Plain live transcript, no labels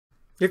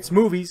It's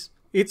movies.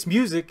 It's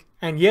music.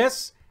 And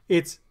yes,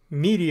 it's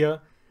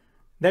media.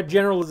 That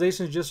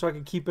generalization is just so I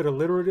can keep it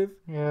alliterative.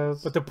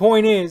 Yes. But the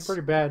point is,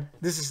 Pretty bad.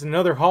 this is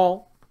another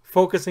haul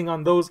focusing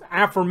on those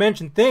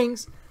aforementioned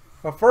things.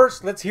 But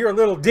first, let's hear a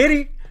little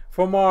ditty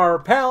from our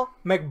pal,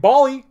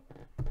 McBally.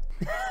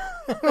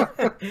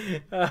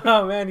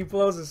 Oh man, he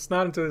blows his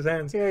snot into his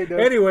hands. Yeah, he does.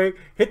 Anyway,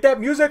 hit that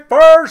music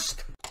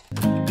first.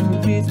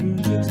 Movies,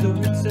 music,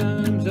 story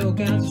times, all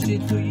kinds of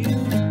shit for you.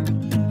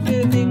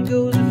 Everything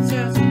goes in its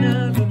house and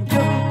out from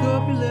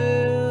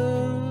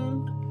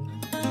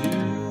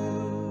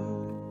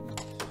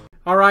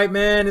All right,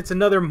 man, it's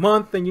another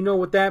month, and you know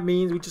what that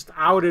means. We just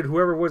outed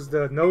whoever was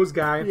the nose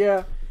guy.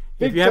 Yeah.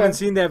 If you haven't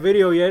seen that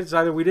video yet, it's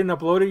either we didn't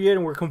upload it yet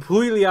and we're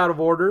completely out of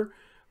order,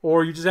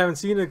 or you just haven't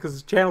seen it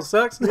because the channel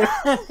sucks.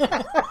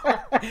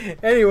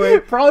 Anyway.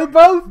 Probably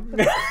both.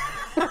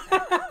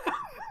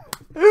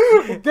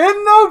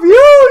 Getting no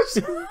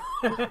views.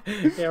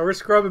 Yeah, we're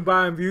scrubbing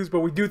by on views,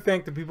 but we do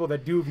thank the people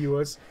that do view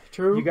us.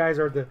 True. You guys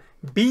are the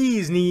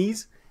bee's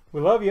knees.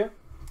 We love you,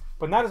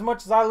 but not as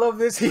much as I love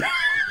this here.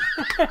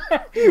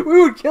 We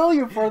would kill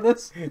you for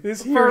this.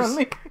 This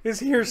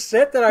here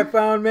set that I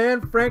found,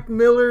 man. Frank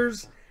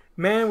Miller's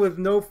Man with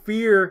No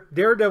Fear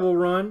Daredevil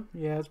run.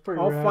 Yeah, it's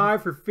pretty All rad.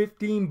 5 for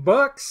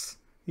 $15.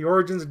 The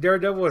origins of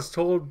Daredevil is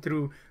told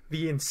through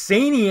the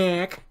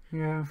insaniac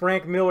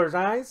Frank Miller's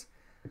eyes.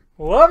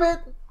 Love it.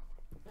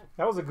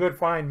 That was a good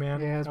find,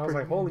 man. Yeah, I was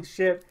like, holy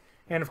shit.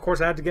 And of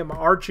course, I had to get my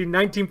Archie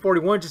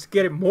 1941 just to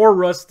get it more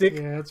rustic.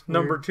 Yeah, it's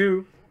number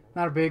 2.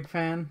 Not a big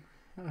fan.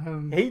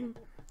 Hating.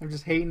 I'm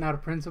just hating out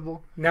of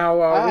principle.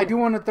 Now, I do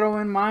want to throw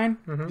in mine.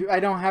 I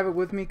don't have it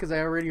with me because I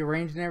already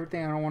arranged and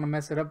everything. I don't want to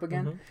mess it up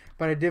again.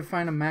 But I did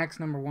find a Max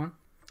number 1.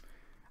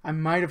 I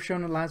might have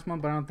shown it last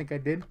month, but I don't think I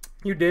did.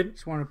 You did.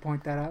 Just wanted to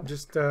point that out.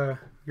 Just,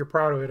 you're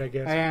proud of it, I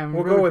guess. I am.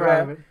 We'll really go with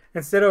proud that. of it.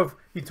 Instead of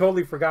you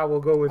totally forgot, we'll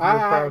go with you're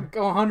proud. I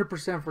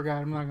 100% forgot.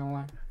 I'm not gonna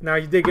lie. Now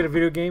you did get a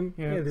video game.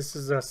 Yeah. This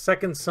is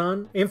Second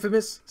Son,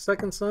 infamous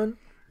Second Son.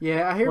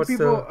 Yeah, I hear What's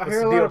people. the I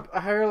hear deal? I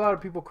hear a lot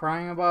of people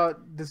crying about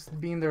this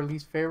being their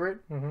least favorite.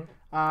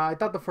 I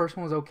thought the first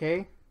one was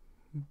okay.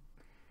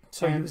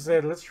 So you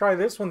said, let's try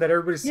this one that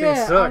everybody's saying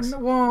Yeah. sucks.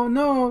 Well,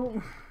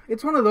 no.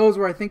 It's one of those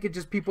where I think it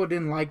just people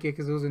didn't like it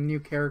because it was a new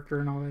character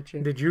and all that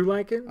shit. Did you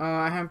like it?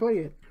 I haven't played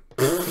it.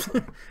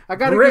 I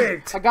got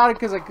Great. I got it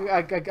because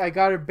I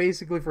got it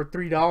basically for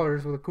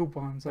 $3 with a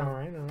coupon. So. All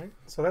right.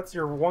 So that's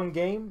your one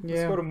game. Yeah.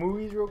 Let's go to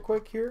movies real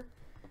quick here.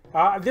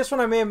 This one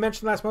I may have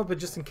mentioned last month, but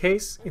just in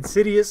case,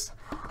 Insidious,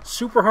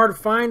 super hard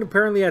to find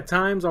apparently at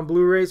times on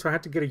Blu-ray, so I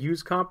had to get a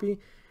used copy.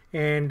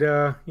 And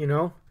you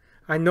know,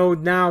 I know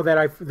now that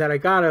I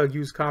got a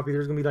used copy,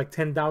 there's gonna be like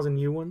 10,000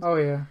 new ones. Oh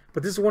yeah.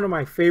 But this is one of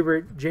my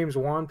favorite James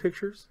Wan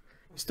pictures.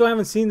 You still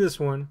haven't seen this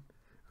one.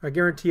 I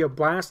guarantee a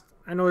blast.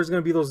 I know there's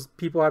going to be those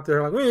people out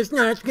there like, well, it's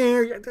not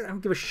scary. I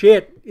don't give a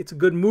shit. It's a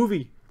good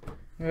movie.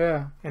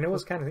 Yeah. And it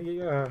was kind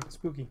of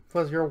spooky.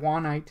 Plus, you're a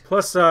Wanite.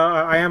 Plus,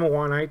 I am a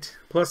Wanite.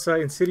 Plus,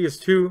 Insidious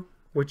 2,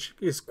 which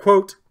is,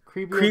 quote,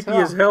 creepy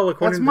as hell.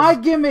 That's my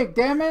gimmick,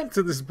 damn it.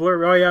 To this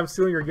blur. Oh, yeah, I'm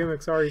stealing your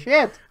gimmick. Sorry.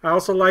 Shit. I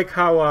also like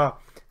how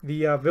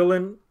the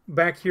villain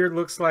back here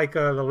looks like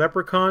the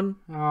leprechaun.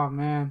 Oh,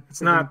 man.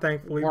 It's not,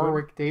 thankfully.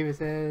 Warwick Davis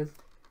is.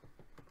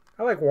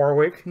 I like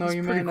Warwick. No, He's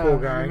you a pretty meant, cool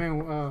guy. You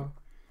meant,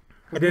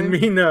 I didn't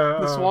mean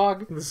the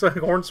Swag.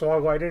 The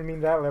Hornswoggle. I didn't mean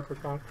that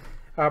leprechaun.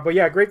 But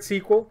yeah, great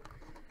sequel.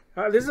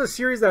 This is a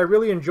series that I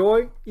really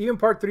enjoy. Even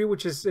part 3,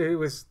 which is it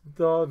was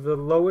the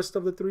lowest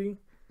of the 3,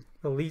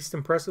 the least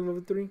impressive of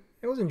the 3.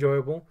 It was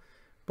enjoyable.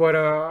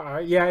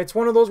 But yeah, it's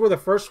one of those where the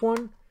first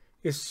one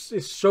is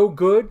so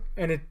good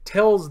and it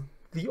tells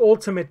the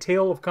ultimate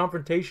tale of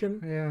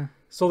confrontation. Yeah.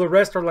 So the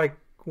rest are like,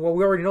 well,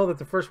 we already know that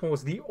the first one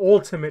was the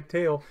ultimate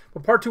tale.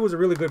 But part 2 was a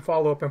really good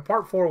follow-up, and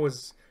part 4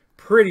 was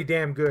pretty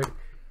damn good.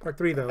 Part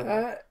 3, though,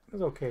 it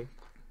was okay.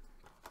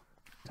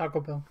 Taco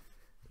Bell.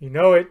 You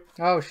know it.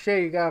 Oh,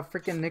 shit. You got a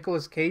freaking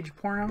Nicolas Cage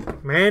porno?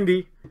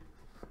 Mandy.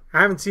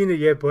 I haven't seen it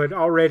yet, but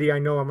already I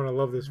know I'm going to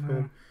love this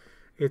film.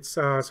 It's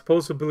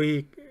supposed to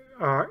be,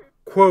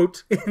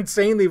 quote,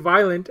 insanely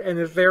violent and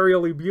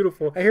ethereally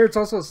beautiful. I hear it's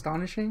also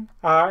astonishing.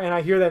 And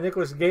I hear that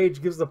Nicolas Cage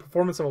gives the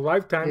performance of a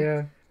lifetime.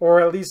 Yeah.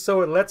 Or at least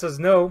so it lets us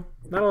know.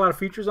 Not a lot of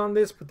features on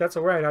this, but that's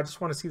all right. I just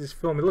want to see this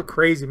film. It looked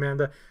crazy,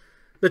 man.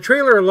 The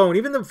trailer alone,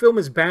 even though the film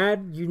is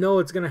bad, you know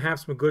it's going to have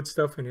some good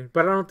stuff in it.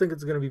 But I don't think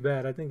it's going to be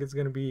bad. I think it's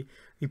going to be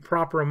the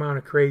proper amount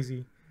of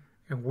crazy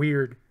and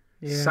weird.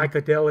 Yeah.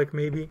 Psychedelic,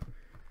 maybe.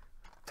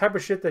 Type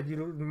of shit that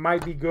you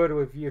might be good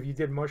if you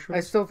did mushrooms.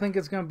 I still think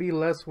it's going to be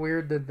less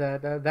weird than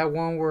that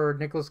one where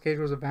Nicolas Cage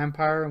was a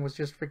vampire and was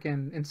just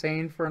freaking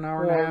insane for an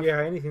hour and a half.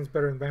 Yeah, anything's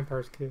better than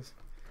Vampire's Kiss.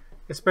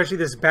 Especially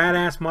this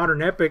badass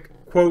modern epic,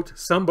 quote,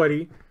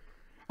 somebody.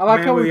 I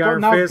like how we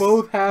now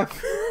both have...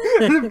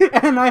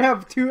 and I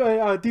have two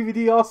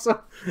DVD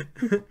also.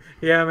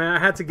 Yeah, man, I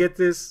had to get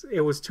this.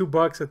 It was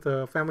 $2 at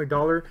the Family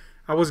Dollar.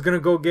 I was gonna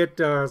go get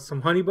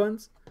some honey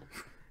buns,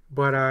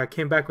 but I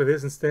came back with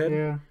this instead.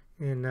 Yeah.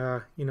 And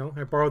you know,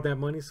 I borrowed that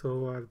money,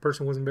 so the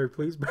person wasn't very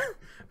pleased.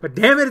 But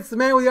damn it, it's the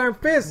man with the iron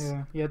fist.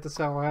 Yeah, you have to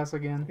sell ass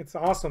again. It's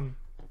awesome.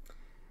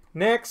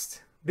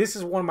 Next, this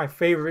is one of my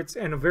favorites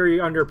and a very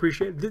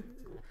underappreciated.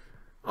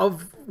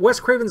 Of Wes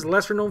Craven's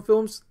lesser known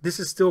films, this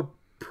is still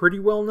pretty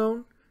well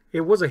known.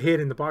 It was a hit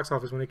in the box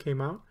office when it came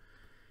out,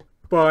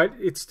 but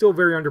it's still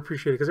very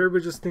underappreciated because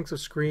everybody just thinks of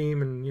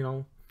Scream and, you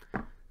know,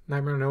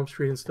 Nightmare on Elm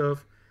Street and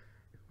stuff.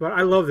 But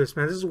I love this,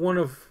 man. This is one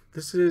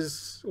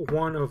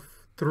of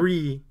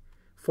 3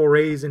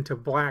 forays into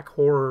black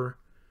horror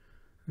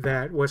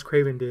that Wes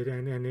Craven did,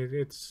 and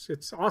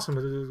it's awesome.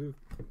 It's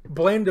a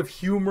blend of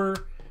humor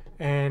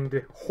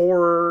and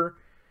horror,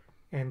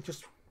 and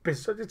just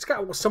it's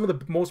got some of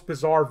the most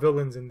bizarre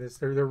villains in this.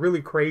 They're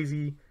really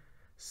crazy,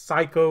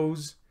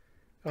 psychos,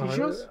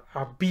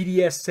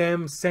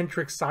 BDSM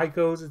centric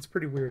psychos. It's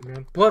pretty weird,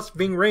 man. Plus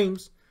Ving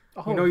Rhames.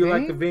 You know you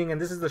like the Ving,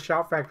 and this is the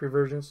Shout Factory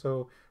version,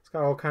 so it's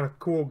got all kind of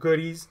cool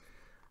goodies.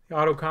 The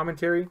auto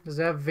commentary. Does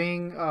that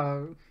Ving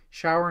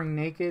showering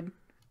naked?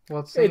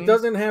 Well, it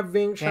doesn't have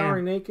Ving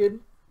showering naked,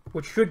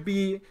 which should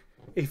be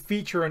a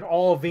feature in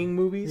all Ving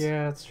movies.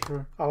 Yeah, that's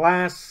true.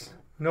 Alas,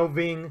 no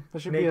Ving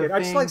naked. I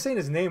just like saying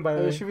his name, by the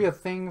way. There should be a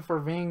thing for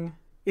Ving.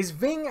 Is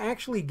Ving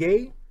actually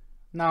gay?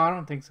 No, I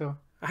don't think so.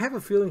 I have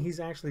a feeling he's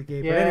actually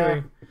gay. Yeah, but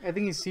anyway, I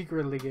think he's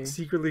secretly gay.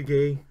 Secretly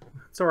gay.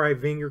 It's all right,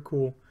 Ving. You're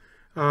cool.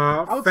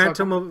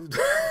 Phantom of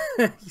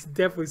he's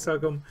definitely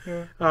suck him.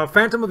 Yeah.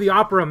 Phantom of the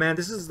Opera, man.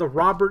 This is the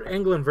Robert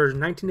Englund version,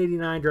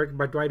 1989, directed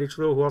by Dwight H.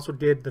 Little, who also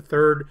did the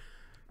 3rd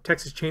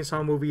Texas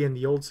Chainsaw movie in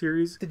the old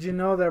series. Did you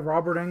know that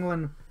Robert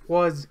Englund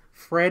was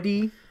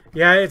Freddy?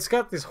 Yeah, it's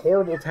got this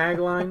horrible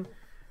tagline.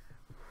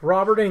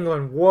 Robert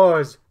Englund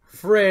was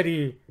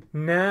Freddy.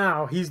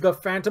 Now he's the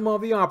Phantom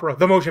of the Opera,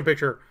 the motion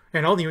picture,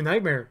 and all new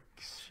Nightmare.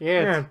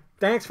 Shit. Man,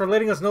 thanks for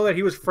letting us know that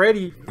he was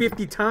Freddy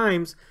 50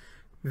 times.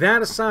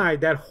 That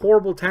aside, that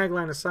horrible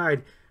tagline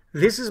aside,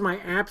 this is my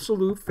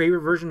absolute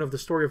favorite version of the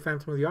story of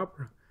Phantom of the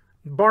Opera.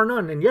 Bar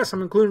none. And yes,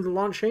 I'm including the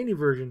Lon Chaney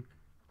version.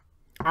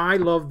 I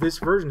love this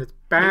version. It's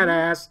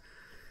badass.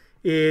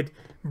 It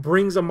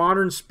brings a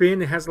modern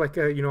spin. It has like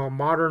a, you know, a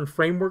modern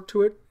framework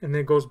to it. And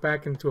then it goes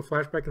back into a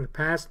flashback in the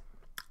past.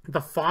 The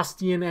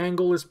Faustian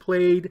angle is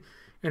played.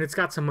 And it's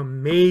got some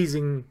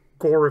amazing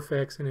gore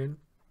effects in it.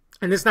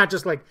 And it's not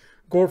just like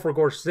gore for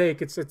gore's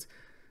sake. It's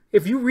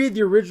if you read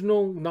the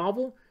original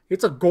novel,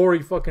 it's a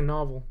gory fucking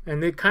novel.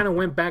 And they kind of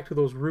went back to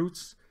those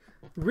roots.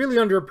 Really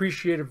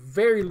underappreciated,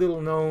 very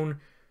little known.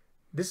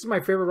 This is my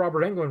favorite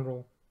Robert Englund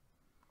role.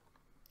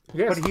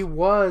 Yes. But he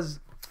was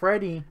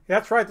Freddy.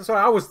 That's right. That's what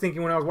I was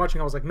thinking when I was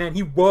watching. I was like, man,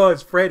 he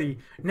was Freddy.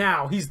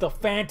 Now he's the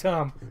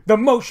Phantom. The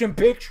motion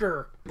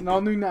picture. An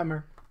all new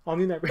Nightmare. All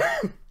new Nightmare.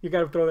 You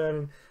got to throw that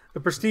in. The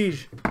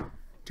Prestige.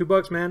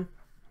 $2, man.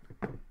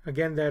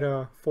 Again,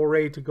 that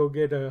foray to go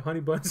get honey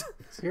buns.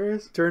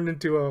 Serious? Turned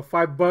into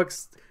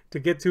 $5 to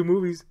get 2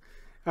 movies.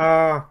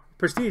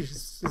 Prestige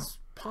is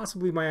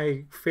possibly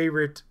my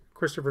favorite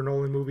Christopher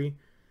Nolan movie.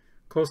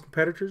 Close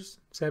Competitors,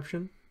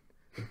 Inception,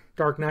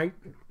 Dark Knight.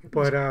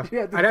 But I'd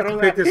have to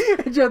pick this.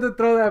 You have to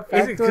throw that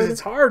back because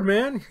it's hard,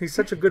 man. He's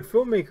such a good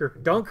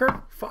filmmaker.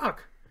 Dunkirk,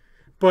 fuck.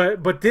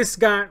 But this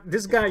got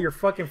your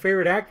fucking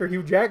favorite actor,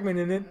 Hugh Jackman,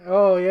 in it.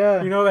 Oh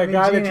yeah. You know that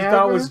guy that you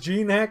thought was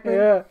Gene Hackman?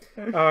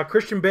 Yeah.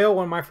 Christian Bale,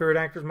 one of my favorite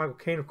actors. Michael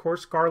Caine, of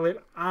course. Scarlett,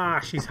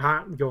 she's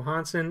hot.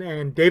 Johansson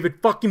and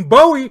David fucking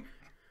Bowie.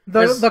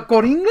 The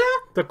Coringa?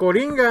 The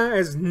Coringa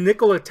as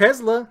Nikola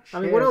Tesla. Shit.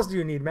 I mean, what else do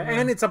you need, man?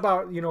 And it's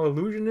about, you know,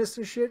 illusionists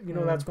and shit. You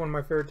know, that's one of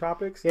my favorite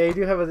topics. Yeah, you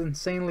do have an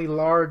insanely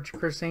large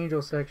Chris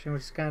Angel section,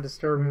 which is kind of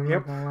disturbing.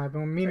 Yep. I've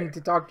been meaning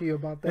to talk to you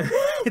about that.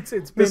 it's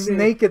been this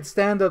naked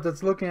stand-up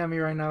that's looking at me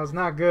right now is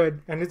not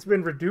good. And it's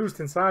been reduced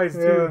in size,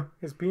 too.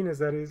 His penis,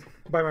 that is.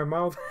 By my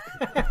mouth.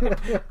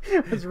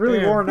 It's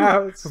really worn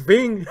out.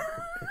 Ving.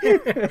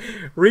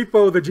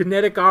 Repo, the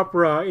genetic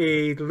opera,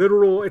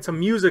 it's a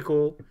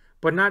musical,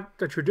 but not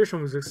a traditional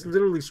music. It's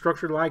literally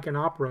structured like an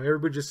opera.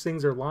 Everybody just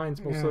sings their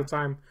lines most of the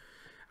time.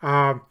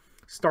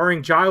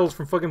 Starring Giles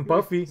from fucking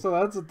Buffy. So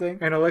that's the thing.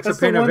 And Alexa that's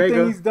Pena the one Vega.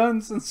 thing he's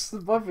done since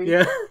Buffy.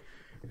 Yeah.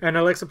 And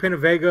Alexa Pena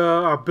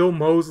Vega, Bill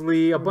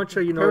Moseley, a bunch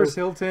of, you know... Paris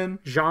Hilton.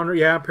 Genre.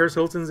 Yeah, Paris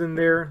Hilton's in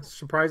there.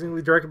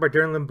 Surprisingly. Directed by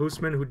Darren Lynn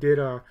Bousman, who did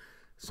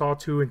Saw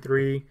 2 and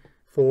 3,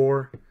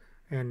 4,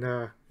 and,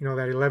 you know,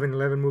 that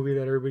 11-11 movie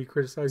that everybody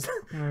criticized.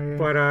 Oh, yeah.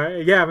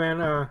 But, yeah,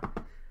 man...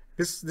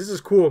 This is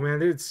cool,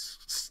 man. It's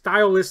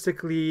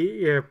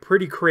stylistically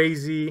pretty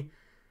crazy.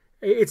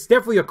 It's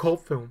definitely a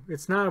cult film.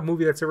 It's not a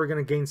movie that's ever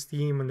going to gain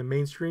steam in the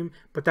mainstream,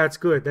 but that's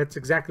good. That's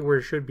exactly where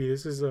it should be.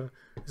 This is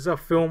a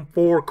film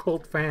for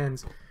cult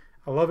fans.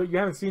 I love it. You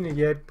haven't seen it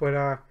yet, but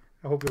I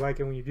hope you like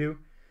it when you do.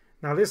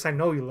 Now this I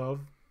know you love.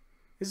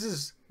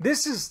 This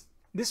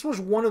was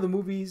one of the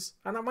movies.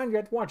 I don't mind you,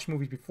 I'd watched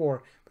movies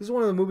before. This is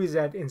one of the movies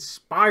that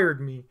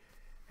inspired me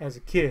as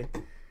a kid.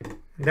 And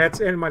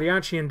that's El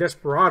Mariachi and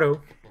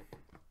Desperado.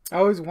 I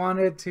always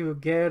wanted to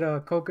get a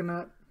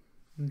coconut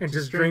and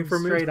just drink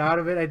from straight out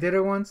of it. I did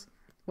it once.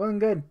 Wasn't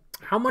good.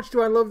 How much do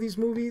I love these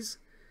movies?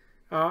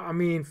 I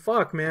mean,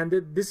 fuck, man.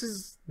 This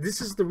is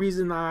the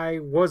reason I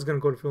was gonna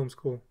go to film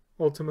school.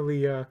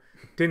 Ultimately,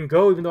 didn't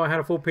go, even though I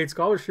had a full paid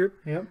scholarship.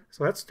 Yep.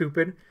 So that's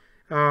stupid.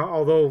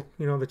 Although,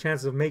 you know, the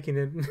chances of making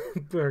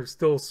it are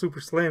still super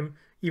slim,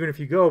 even if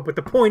you go. But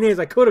the point is,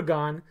 I could have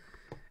gone.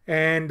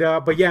 And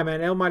but yeah,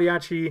 man, El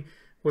Mariachi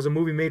was a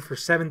movie made for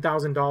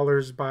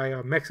 $7,000 by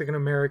a Mexican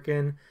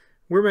American.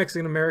 We're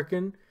Mexican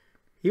American.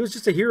 He was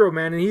just a hero,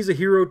 man, and he's a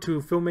hero to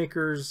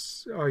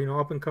filmmakers, you know,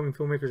 up and coming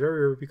filmmakers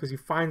everywhere, because he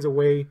finds a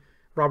way.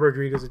 Robert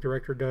Rodriguez, the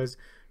director, does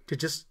to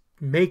just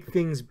make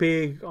things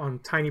big on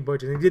tiny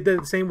budgets. And he did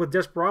that the same with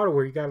Desperado,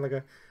 where he got like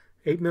a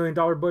 $8 million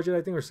budget,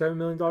 I think, or $7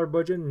 million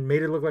budget, and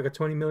made it look like a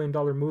 $20 million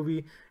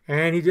movie.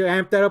 And he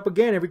amped that up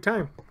again every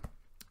time.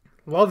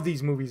 Love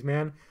these movies,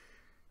 man.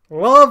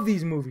 Love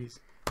these movies.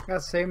 I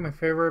gotta say, my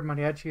favorite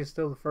mariachi is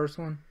still the first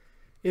one.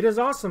 It is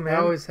awesome, man.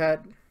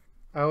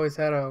 I always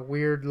had a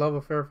weird love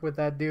affair with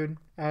that dude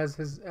as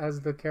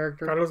the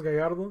character. Carlos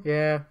Gallardo?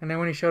 Yeah, and then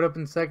when he showed up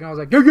in the second, I was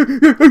like,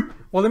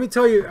 well, let me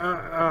tell you,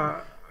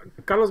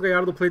 Carlos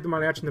Gallardo played the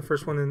mariachi in the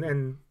first one,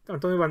 and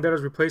Antonio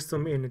Banderas replaced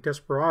him in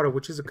Desperado,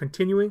 which is a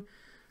continuing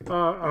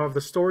of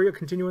the story, a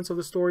continuance of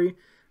the story.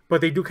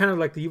 But they do kind of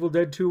like the Evil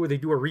Dead 2, where they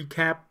do a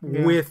recap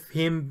with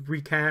him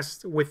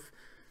recast, with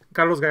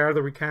Carlos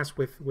Gallardo recast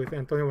with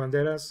Antonio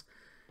Banderas.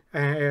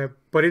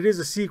 But it is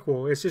a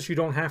sequel. It's just you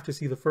don't have to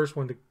see the first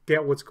one to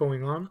get what's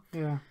going on.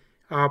 Yeah.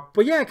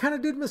 But yeah, I kind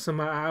of did miss him.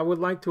 I would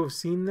like to have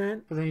seen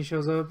that. But then he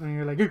shows up and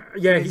you're like...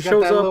 Yeah, he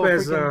shows up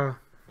as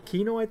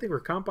Kino, I think, or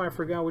Campa. I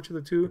forgot which of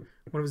the two.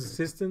 One of his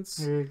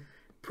assistants.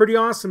 Pretty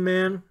awesome,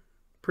 man.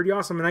 Pretty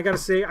awesome. And I got to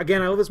say,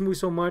 again, I love this movie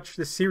so much,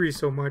 this series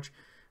so much,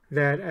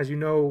 that, as you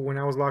know, when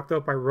I was locked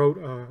up, I wrote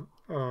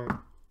a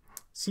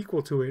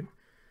sequel to it.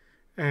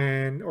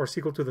 Or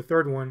sequel to the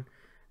third one.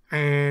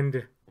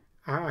 And...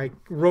 I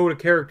wrote a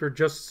character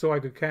just so I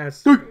could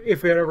cast,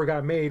 if it ever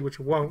got made, which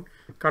it won't,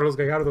 Carlos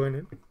Gallardo in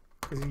it,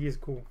 because he is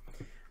cool.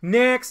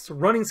 Next,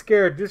 Running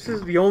Scared. This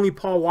is the only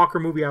Paul Walker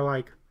movie I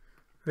like.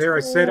 There,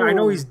 I said, I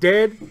know he's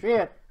dead.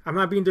 Shit. I'm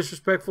not being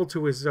disrespectful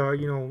to his,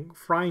 you know,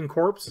 frying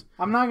corpse.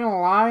 I'm not gonna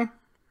lie.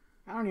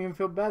 I don't even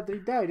feel bad that he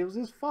died. It was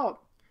his fault.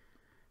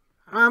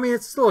 I mean,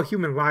 it's still a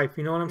human life,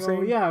 you know what I'm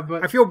saying? Yeah,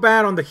 but... I feel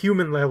bad on the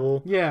human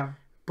level. Yeah.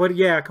 But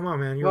yeah, come on,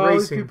 man, you're racing.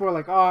 racing. These people are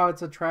like, oh,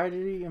 it's a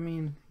tragedy. I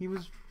mean, he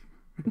was...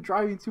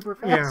 driving super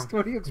fast. Yeah.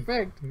 What do you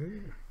expect?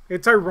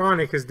 It's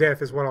ironic, his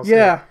death is what I'll say.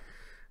 Yeah.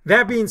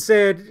 That being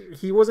said,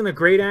 he wasn't a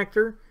great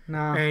actor. No.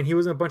 And he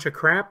wasn't a bunch of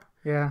crap.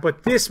 Yeah.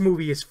 But this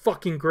movie is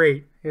fucking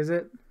great. Is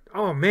it?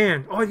 Oh,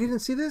 man. Oh, you didn't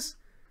see this?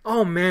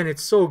 Oh, man,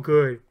 it's so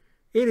good.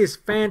 It is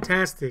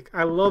fantastic.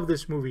 I love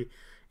this movie.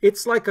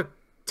 It's like a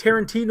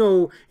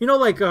Tarantino, you know,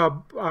 like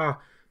I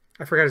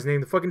forgot his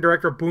name. The fucking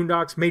director of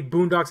Boondocks made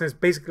Boondocks, and it's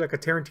basically like a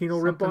Tarantino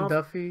ripoff.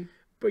 Duffy.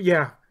 But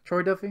yeah.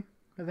 Troy Duffy,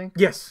 I think.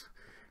 Yes.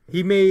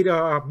 He made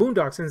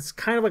Boondocks, and it's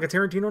kind of like a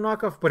Tarantino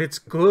knockoff, but it's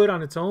good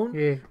on its own.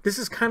 Yeah. This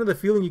is kind of the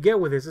feeling you get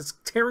with this. It's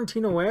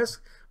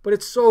Tarantino-esque, but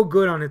it's so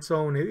good on its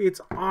own.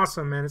 It's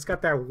awesome, man. It's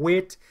got that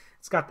wit.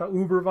 It's got the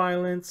uber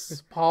violence.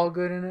 Is Paul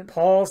good in it?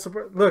 Paul,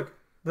 look,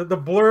 the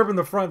blurb in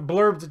the front,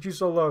 blurbs that you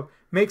so love,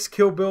 makes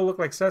Kill Bill look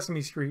like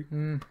Sesame Street.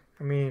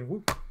 I mean,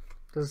 whoop.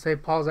 Does it say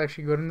Paul's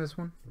actually good in this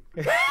one?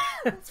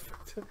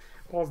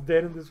 Paul's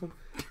dead in this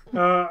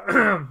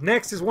one.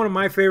 Next is one of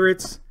my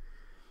favorites.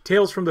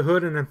 Tales from the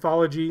Hood, an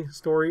anthology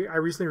story. I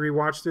recently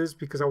rewatched this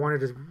because I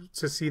wanted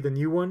to see the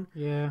new one.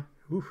 Yeah.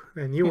 Ooh,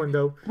 the new one,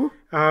 though.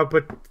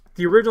 But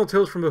the original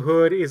Tales from the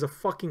Hood is a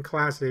fucking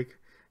classic.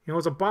 You know, it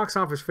was a box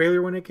office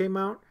failure when it came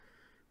out,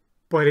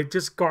 but it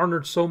just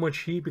garnered so much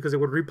heat because it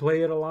would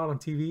replay it a lot on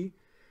TV.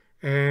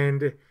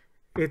 And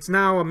it's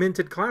now a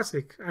minted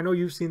classic. I know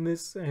you've seen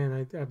this,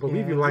 and I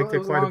believe you liked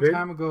it quite a bit. It was a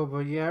long time ago,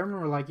 but yeah, I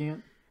remember liking it.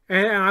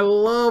 And I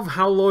love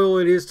how loyal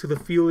it is to the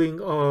feeling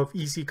of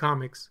EC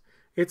Comics.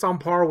 It's on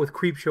par with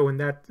Creepshow in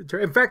that.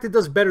 In fact, it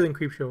does better than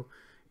Creepshow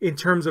in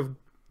terms of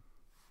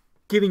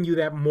giving you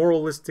that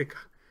moralistic,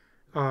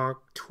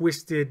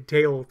 twisted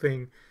tale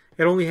thing.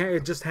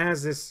 It just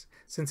has this,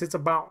 since it's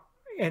about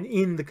and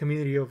in the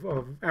community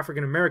of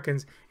African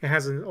Americans, it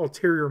has an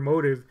ulterior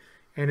motive,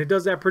 and it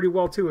does that pretty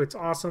well too. It's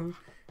awesome,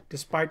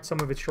 despite some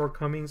of its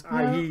shortcomings,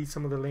 i.e.,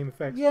 some of the lame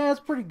effects. Yeah, it's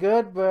pretty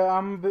good, but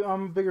I'm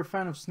a bigger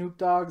fan of Snoop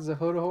Dogg's The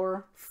Hood of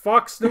Horror.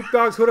 Fuck Snoop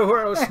Dogg's Hood of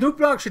Horror. Snoop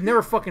Dogg should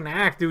never fucking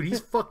act, dude. He's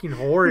fucking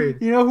horrid.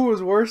 You know who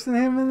was worse than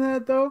him in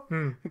that, though?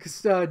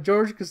 Because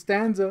George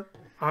Costanza.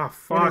 Ah,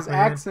 fuck, his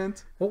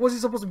accent. What was he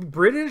supposed to be,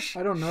 British?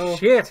 I don't know.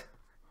 Shit.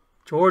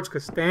 George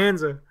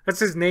Costanza. That's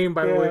his name,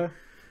 by the way.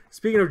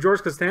 Speaking of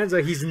George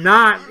Costanza, he's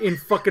not in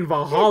fucking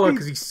Valhalla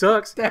because he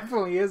sucks.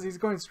 Definitely is. He's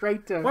going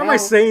straight to Why am I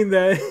saying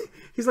that?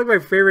 He's like my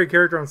favorite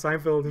character on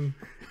Seinfeld. And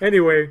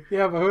anyway.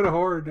 Yeah, but Hood of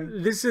Horror,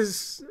 dude. This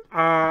is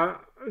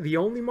the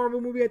only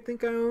Marvel movie I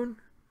think I own.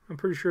 I'm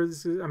pretty sure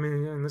this is, I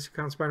mean, unless you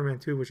count Spider-Man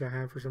 2, which I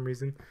have for some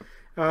reason.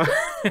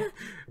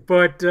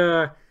 But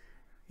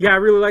yeah, I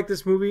really like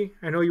this movie.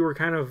 I know you were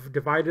kind of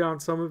divided on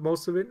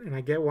most of it, and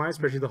I get why,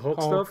 especially the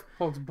Hulk stuff.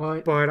 Hulk's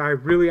butt. But I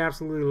really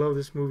absolutely love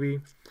this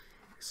movie.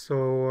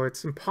 So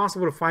it's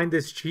impossible to find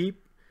this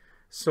cheap.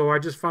 So I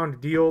just found a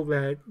deal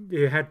that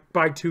it had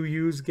buy two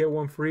used, get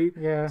one free.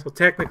 Yeah. So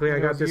technically I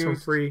got this one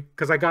free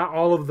because I got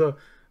all of the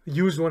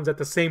used ones at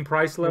the same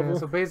price level. Yeah,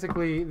 so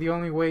basically, the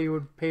only way you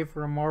would pay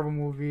for a Marvel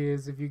movie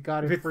is if you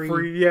got it If it's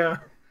free. yeah.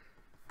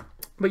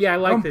 But yeah, I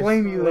like Don't this.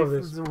 blame I you. love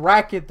Like, this. it's a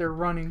racket they're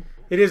running.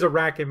 It is a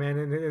racket, man,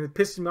 and it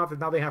pisses me off that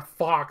now they have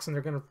Fox and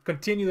they're going to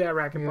continue that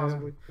racket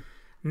possibly.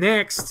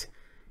 Next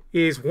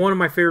is one of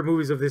my favorite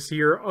movies of this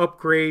year,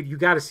 Upgrade. You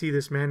got to see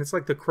this, man. It's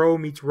like The Crow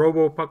meets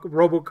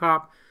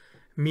RoboCop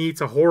meets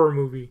a horror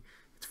movie.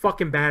 It's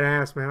fucking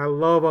badass, man. I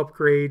love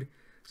Upgrade.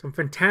 Some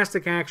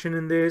fantastic action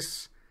in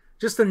this.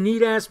 Just a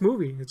neat ass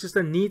movie. It's just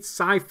a neat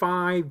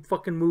sci-fi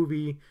fucking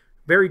movie,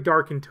 very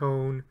dark in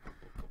tone.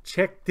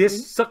 Check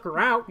this sucker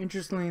out.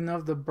 Interestingly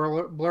enough, the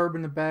blurb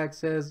in the back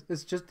says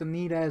it's just a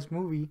neat ass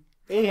movie.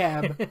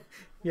 Ahab.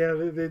 Yeah,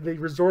 they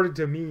resorted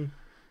to me.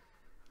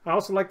 I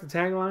also like the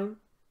tagline,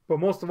 but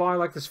most of all, I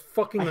like this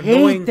fucking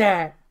annoying hate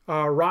that.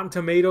 Rotten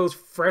Tomatoes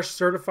fresh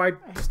certified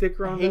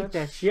sticker on I hate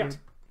that shit. Yeah.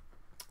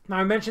 Now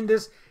I mentioned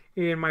this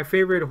in my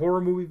favorite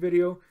horror movie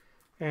video,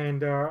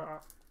 and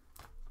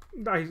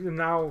I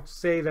now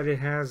say that it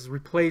has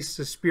replaced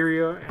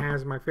Suspiria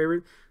as my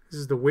favorite. This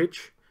is The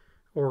Witch,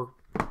 or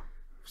for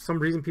some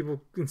reason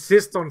people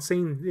insist on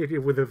saying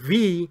it with a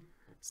V.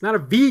 It's not a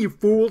V, you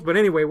fools. But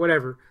anyway,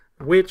 whatever.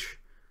 The Witch,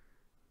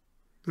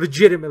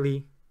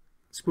 legitimately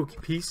spooky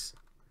piece.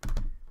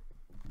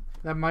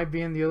 That might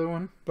be in the other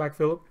one. Black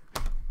Phillip.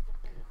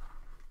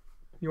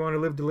 You want to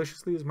live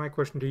deliciously is my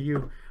question to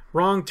you.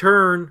 Wrong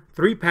Turn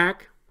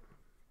 3-pack.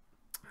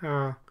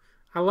 I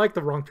like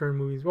the Wrong Turn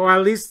movies. Well,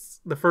 at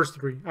least the first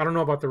three. I don't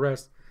know about the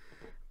rest.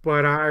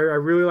 But I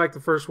really like the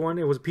first one.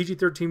 It was a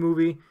PG-13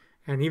 movie,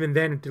 and even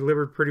then it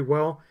delivered pretty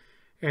well.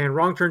 And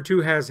Wrong Turn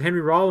 2 has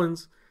Henry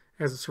Rollins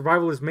as a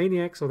survivalist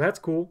maniac, so that's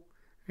cool.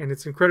 And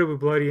it's incredibly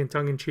bloody and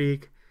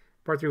tongue-in-cheek.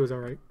 Part 3 was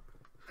alright.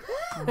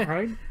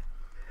 Alright.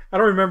 I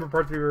don't remember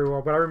Part 3 very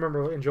well, but I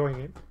remember enjoying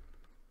it.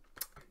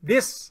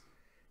 This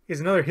is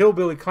another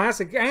hillbilly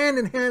classic, and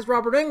it has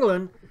Robert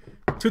Englund.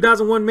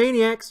 2001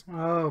 Maniacs.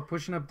 Oh,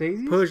 Pushing Up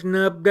Daisies? Pushing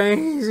Up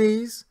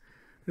Daisies.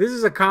 This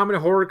is a comedy,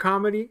 horror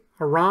comedy,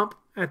 a romp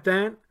at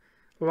that.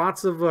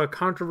 Lots of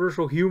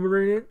controversial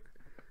humor in it.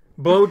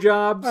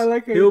 Blowjobs, I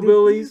like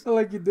hillbillies. I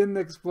like you didn't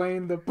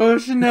explain the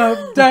Pushing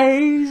Up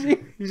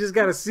Daisy. You just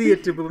got to see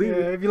it to believe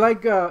it. If you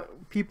like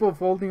people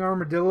folding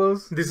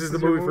armadillos, This is the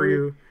movie for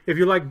you. If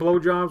you like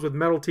blowjobs with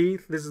metal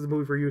teeth, this is the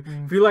movie for you.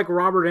 If you like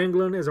Robert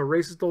Englund as a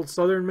racist old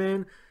Southern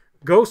man,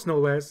 Ghost no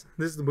less,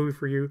 this is the movie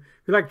for you.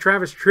 If you like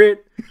Travis Tritt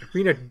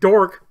being a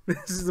dork,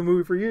 this is the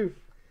movie for you.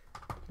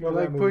 You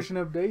like Pushing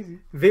Up Daisy.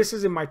 This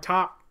is in my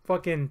top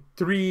fucking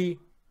 3,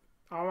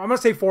 I'm going to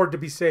say 4 to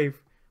be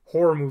safe,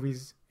 horror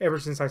movies ever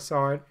since I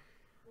saw it.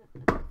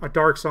 A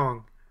Dark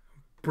Song.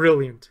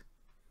 Brilliant.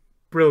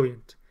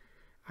 Brilliant.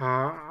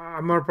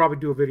 I'm going to probably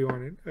do a video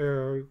on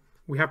it.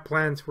 We have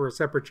plans for a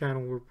separate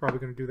channel. We're probably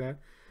going to do that.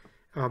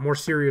 More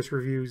serious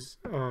reviews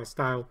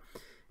style.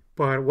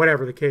 But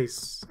whatever the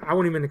case, I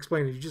won't even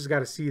explain it. You just got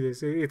to see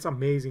this. It's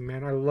amazing,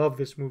 man. I love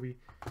this movie.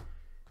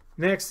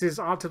 Next is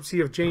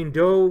Autopsy of Jane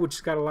Doe, which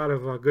has got a lot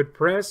of good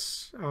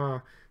press.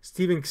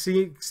 Stephen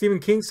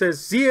King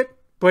says, see it,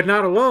 but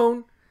not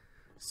alone.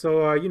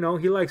 So, you know,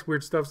 he likes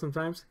weird stuff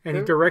sometimes. And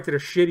he directed a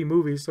shitty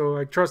movie, so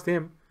I trust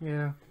him.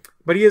 Yeah.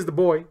 But he is the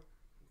boy.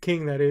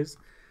 King, that is.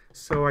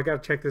 So I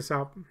got to check this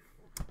out.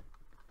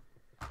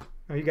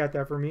 Oh, you got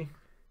that for me.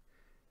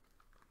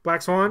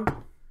 Black Swan.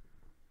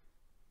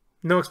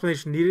 No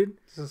explanation needed.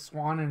 It's a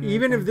swan and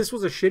Even if this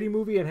was a shitty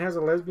movie and has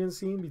a lesbian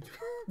scene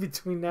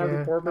between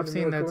Natalie Portman and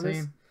Mila Kunis.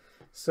 scene.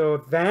 So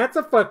that's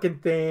a fucking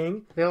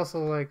thing. They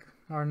also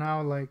are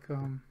now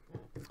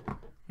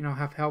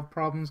have health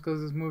problems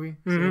because of this movie.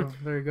 Mm-hmm. So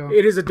there you go.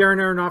 It is a Darren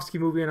Aronofsky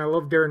movie, and I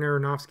love Darren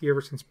Aronofsky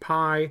ever since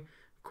Pi.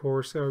 Of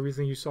course,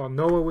 recently you saw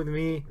Noah with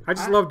me. I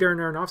just love Darren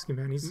Aronofsky,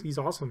 man. He's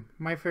awesome.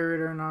 My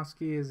favorite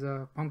Aronofsky is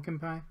pumpkin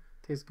pie.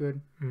 Tastes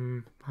good.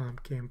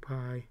 Pumpkin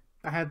pie.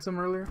 I had some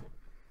earlier.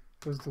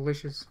 It was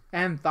delicious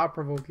and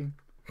thought-provoking.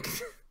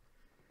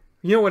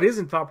 You know what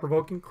isn't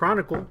thought-provoking?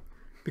 Chronicle.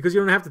 Because you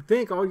don't have to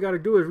think. All you got to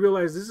do is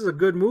realize this is a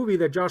good movie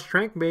that Josh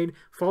Trank made,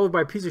 followed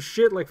by a piece of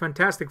shit like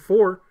Fantastic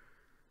Four.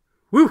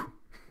 Woo!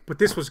 But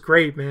this was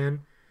great,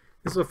 man.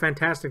 This is a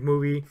fantastic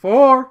movie.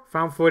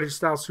 Found footage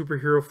style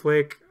superhero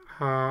flick.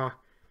 I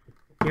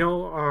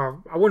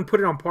wouldn't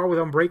put it on par with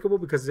Unbreakable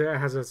because it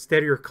has a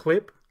steadier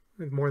clip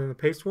more than the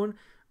paced one.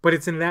 But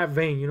it's in that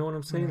vein, you know what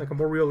I'm saying? Like a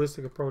more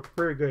realistic approach.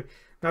 Very good.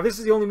 Now, this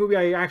is the only movie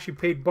I actually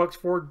paid bucks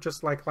for,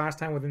 just like last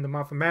time within the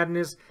Mouth of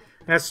Madness.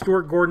 That's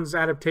Stuart Gordon's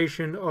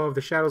adaptation of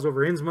The Shadows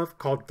over Innsmouth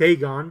called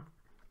Dagon.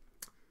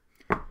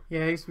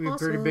 Yeah, I used to be a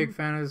pretty big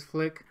fan of this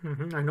flick.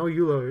 I know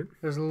you love it.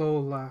 There's a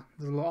little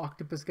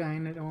octopus guy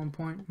in it at one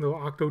point. Little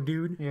Octo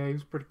dude. Yeah, he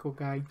was a pretty cool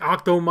guy.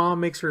 Octo Mom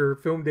makes her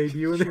film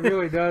debut. She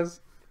really does.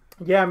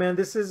 Yeah, man,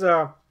 this is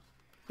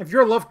if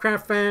you're a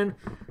Lovecraft fan,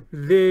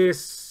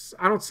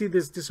 I don't see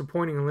this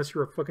disappointing unless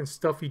you're a fucking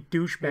stuffy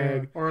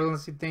douchebag. Yeah, or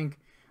unless you think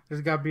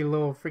there's got to be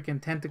little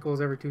freaking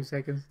tentacles every 2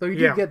 seconds. Though you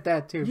do get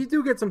that too. You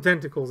do get some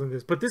tentacles in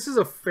this, but this is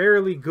a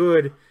fairly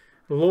good,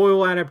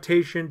 loyal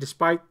adaptation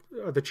despite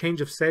the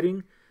change of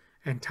setting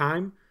and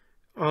time.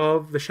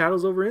 of the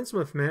Shadows over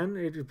Innsmouth, man.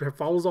 It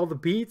follows all the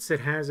beats.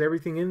 It has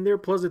everything in there.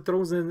 Plus, it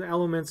throws in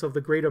elements of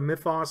the greater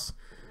mythos.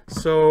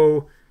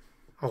 So,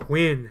 a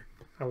win.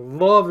 I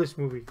love this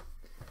movie.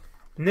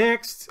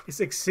 Next is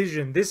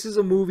Excision. This is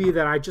a movie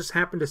that I just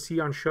happened to see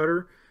on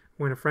Shudder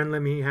when a friend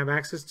let me have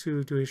access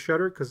to his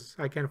Shudder because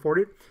I can't afford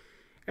it.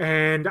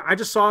 And I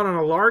just saw it on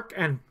a lark,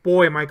 and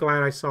boy, am I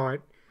glad I saw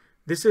it.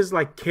 This is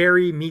like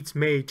Carrie meets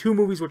May. Two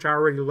movies which I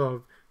already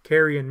love,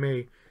 Carrie and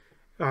May.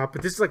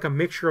 But this is like a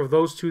mixture of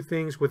those two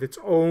things with its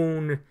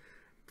own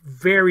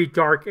very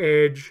dark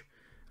edge.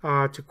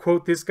 To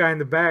quote this guy in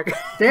the back.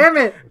 Damn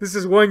it! This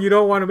is one you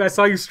don't want to miss. I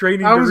saw you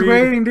straining to read. I was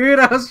waiting, dude.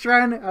 I was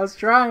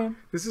trying.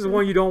 This is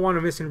one you don't want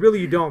to miss, and really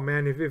you don't,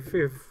 man.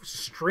 If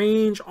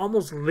strange,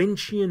 almost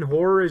Lynchian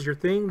horror is your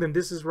thing, then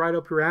this is right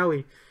up your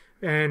alley.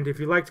 And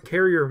if you liked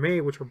Carrie or May,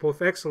 which were both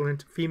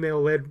excellent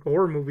female-led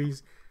horror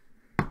movies,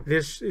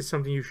 this is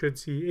something you should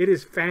see. It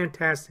is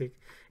fantastic.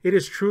 It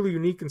is truly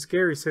unique and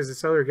scary, says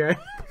this other guy.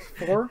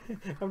 Or?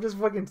 I'm just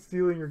fucking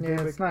stealing your gimmick.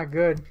 Yeah, it's not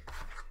good.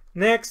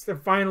 Next, and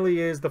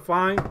finally, is The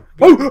Fly.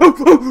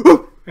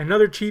 Oh!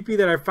 Another cheapie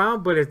that I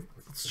found, but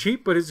it's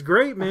cheap, but it's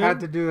great, man. I had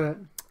to do that.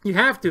 You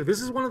have to.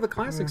 This is one of the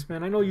classics,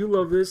 man. I know you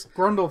love this.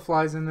 Grundle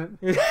flies in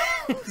it.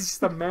 It's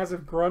just a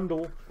massive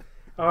grundle.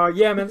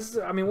 Yeah, man. This is,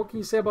 I mean, what can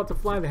you say about The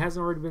Fly that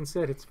hasn't already been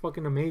said? It's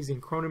fucking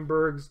amazing.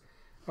 Cronenberg's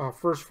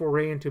first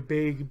foray into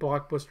big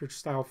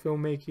blockbuster-style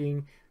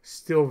filmmaking.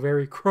 Still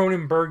very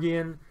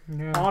Cronenbergian.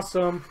 Yeah.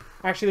 Awesome.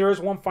 Actually, there is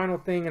one final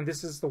thing, and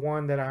this is the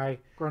one that I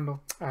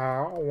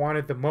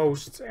wanted the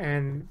most.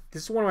 And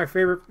this is one of my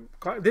favorite.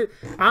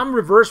 I'm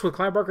reversed with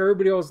Clive Barker.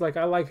 Everybody else like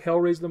I like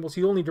Hellraiser the most.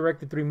 He only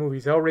directed 3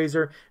 movies: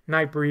 Hellraiser,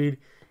 Nightbreed,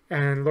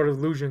 and Lord of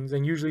Illusions.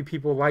 And usually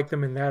people like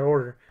them in that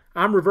order.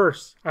 I'm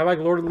reversed. I like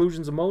Lord of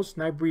Illusions the most,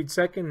 Nightbreed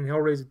second, and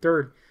Hellraiser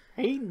third.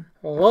 Hating.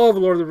 I love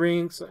Lord of the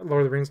Rings,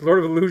 Lord of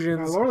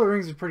Illusions. Lord of the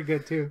Rings is pretty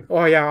good too.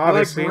 Oh yeah,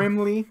 obviously. I like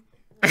Brimley.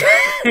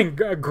 And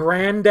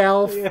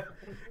Grandalf. Yeah.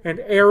 And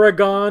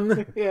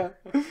Aragon. Yeah.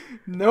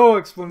 No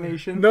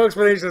explanation. No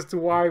explanation as to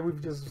why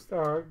we've just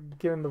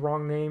given the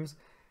wrong names.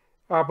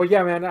 But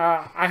yeah, man,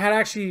 I had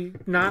actually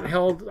not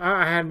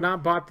I had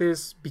not bought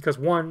this because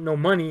 1, no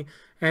money,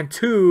 and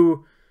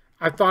 2,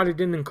 I thought it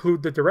didn't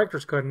include the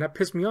director's cut, and that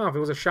pissed me off. It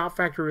was a Shout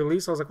Factory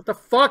release. I was like, what the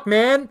fuck,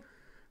 man?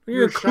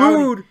 You're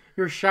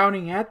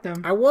shouting at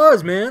them. I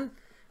was, man.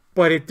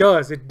 But it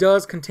does. It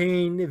does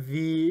contain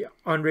the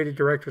unrated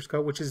director's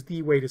cut, which is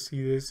the way to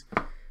see this.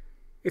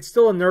 It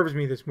still unnerves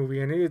me, this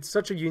movie, and it's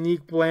such a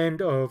unique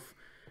blend of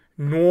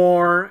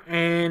noir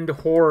and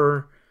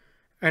horror.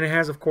 And it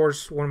has, of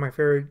course, one of my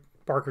favorite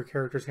Barker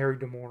characters, Harry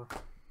D'Amour.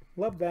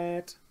 Love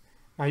that.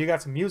 Now you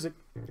got some music.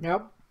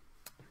 Yep.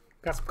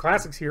 Got some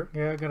classics here.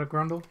 Yeah, I got a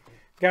Grundle.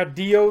 Got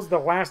Dio's The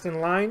Last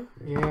in Line.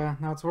 Yeah,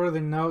 now it's worth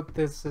a note,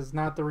 this is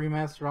not the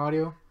remastered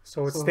audio.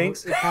 So it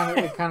stinks. It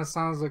kind of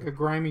sounds like a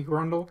grimy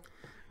Grundle.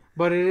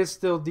 But it is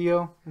still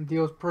Dio, and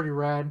Dio's pretty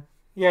rad.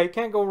 Yeah, you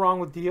can't go wrong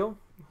with Dio.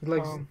 He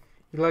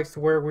likes to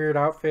wear weird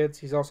outfits.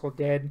 He's also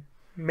dead.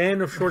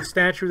 Men of short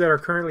stature that are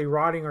currently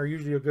rotting are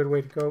usually a good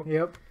way to go.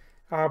 Yep.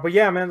 But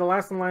yeah, man, The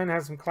Last in Line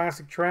has some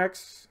classic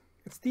tracks.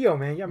 It's Dio,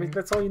 man. I mean,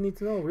 that's all you need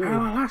to know, really.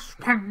 Last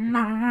in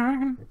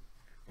line.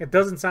 It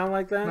doesn't sound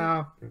like that?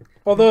 No.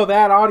 Although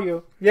that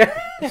audio. Yeah.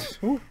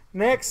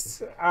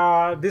 Next,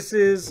 this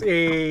is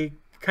a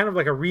kind of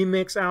like a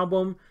remix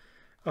album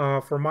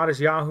for Modest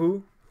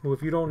Yahoo, who,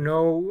 if you don't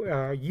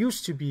know,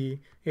 used to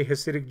be a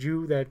Hasidic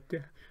Jew that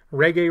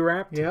reggae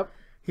rapped. Yep.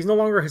 He's no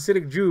longer a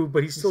Hasidic Jew,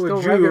 but he's still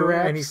a Jew,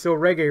 and he's still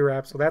reggae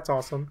rap, so that's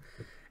awesome.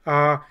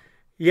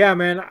 Yeah,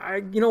 man,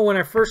 when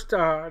I first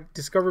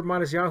discovered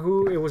Modest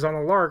Yahoo, it was on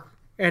a lark,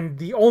 and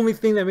the only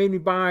thing that made me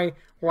buy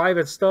Live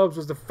at Stubbs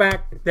was the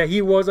fact that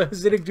he was a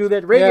Hasidic Jew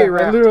that reggae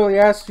rapped. I literally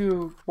asked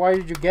you, why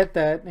did you get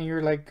that? And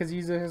you're like, because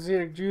he's a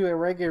Hasidic Jew that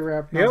reggae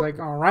rapped. And I was like,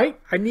 all right.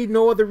 I need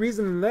no other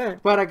reason than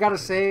that. But I gotta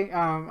say,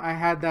 I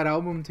had that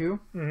album too.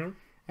 Mm-hmm.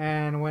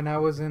 And when I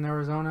was in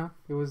Arizona,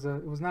 it was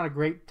not a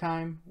great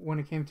time when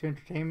it came to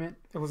entertainment.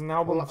 It was an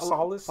album of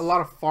solace. A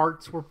lot of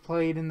farts were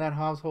played in that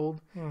household.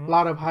 Mm-hmm. A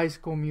lot of High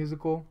School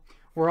Musical.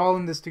 We're all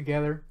in this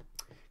together.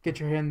 Get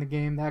your head in the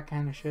game, that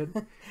kind of shit.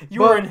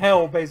 You were in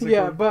hell, basically.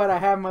 Yeah, but I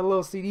had my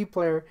little CD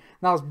player,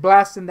 and I was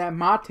blasting that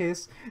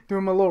Matis,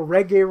 doing my little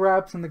reggae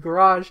raps in the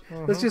garage.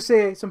 Mm-hmm. Let's just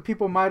say some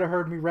people might have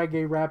heard me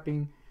reggae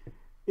rapping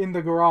in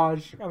the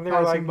garage. And they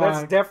were like,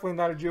 that's definitely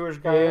not a Jewish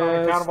guy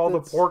on account of all the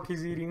pork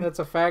he's eating. That's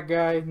a fat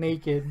guy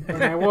naked.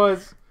 And I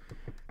was.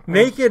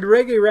 Naked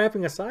reggae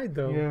rapping aside,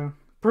 though. Yeah.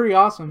 Pretty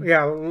awesome.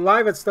 Yeah,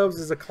 Live at Stubbs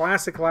is a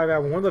classic live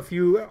album. One of the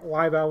few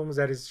live albums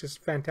that is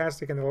just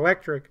fantastic and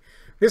electric.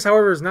 This,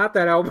 however, is not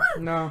that album.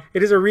 No.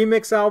 It is a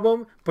remix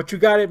album, but you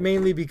got it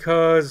mainly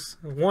because,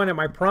 one, at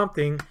my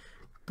prompting,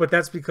 but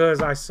that's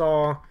because I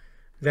saw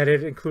that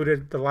it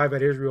included the Live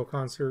at Israel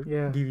concert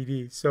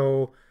DVD.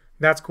 So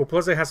that's cool.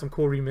 Plus, it has some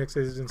cool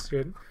remixes and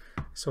shit.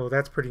 So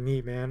that's pretty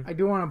neat, man. I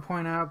do want to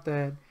point out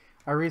that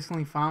I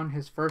recently found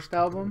his first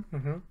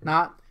album,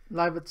 not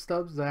Live at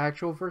Stubbs, the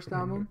actual first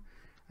album,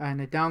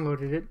 and I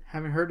downloaded it.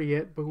 Haven't heard it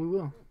yet, but we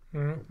will.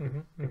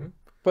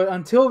 But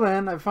until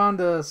then, I found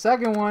the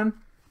second one.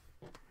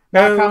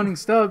 Not counting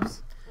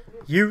Stubbs.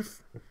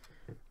 Youth.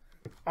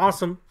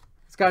 Awesome.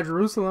 It's got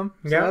Jerusalem.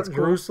 So Yeah, that's cool.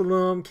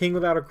 Jerusalem, King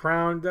Without a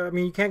Crown. I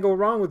mean, you can't go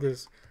wrong with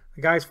this.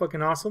 The guy's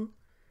fucking awesome.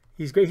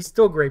 He's great. He's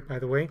still great, by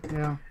the way.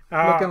 Yeah.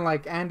 Looking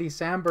like Andy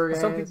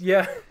Samberg.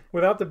 Yeah.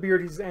 Without the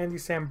beard, he's Andy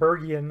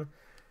Sambergian.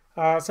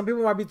 Some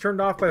people might be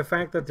turned off by the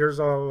fact that there's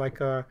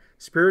a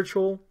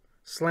spiritual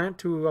slant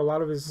to a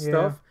lot of his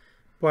stuff.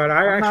 But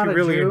I actually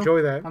really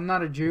enjoy that. I'm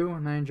not a Jew,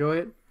 and I enjoy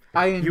it.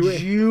 I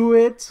enjoy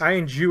it. I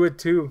enjoy it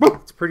too.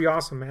 It's pretty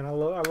awesome, man. I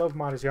love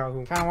Modest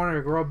Yahoo. Kind of wanted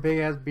to grow a big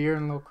ass beard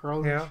and little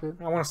curls and shit.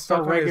 I want to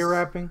Start reggae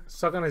rapping.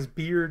 Suck on his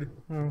beard.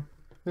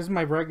 This is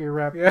my reggae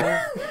rap.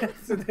 Yeah.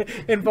 It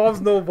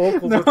involves no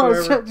vocals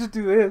whatsoever. Just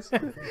do this.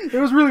 It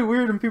was really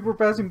weird when people were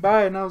passing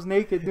by and I was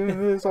naked doing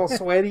this, all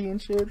sweaty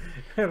and shit.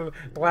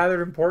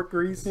 Lathered in pork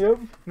grease. Yep.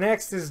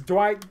 Next is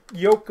Dwight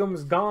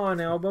Yoakam's Gone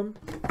album.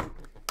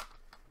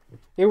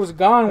 It was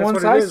gone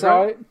once I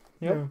saw it.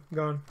 Yep. Yeah,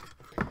 gone.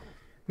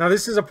 Now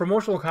this is a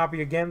promotional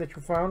copy again that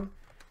you found.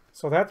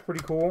 So that's pretty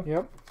cool.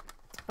 Yep.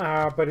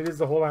 But it is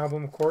the whole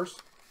album, of course.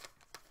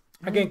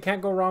 Again,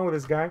 can't go wrong with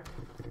this guy.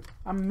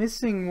 I'm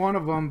missing one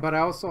of them, but I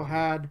also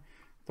had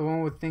the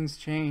one with Things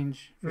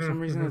Change. For some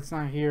reason, it's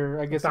not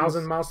here. I guess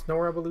 1,000 Miles to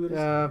Nowhere, I believe it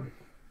is.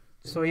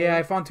 So yeah,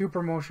 I found 2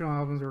 promotional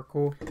albums that were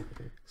cool.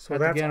 So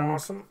that's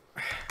awesome.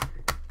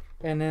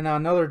 And then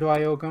another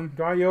Dwight Yoakam.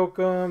 Dwight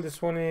Yoakam.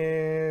 This one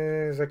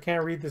is... I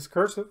can't read this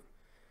cursive.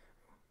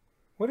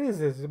 What is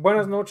this?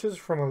 Buenas noches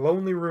from a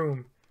lonely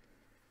room.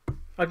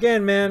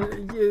 Again,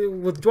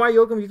 man, with Dwight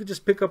Yoakam, you could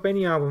just pick up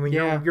any album, and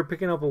you're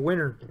picking up a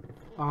winner.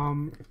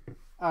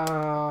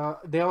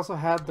 They also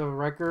had the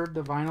record,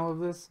 the vinyl of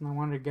this, and I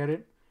wanted to get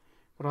it,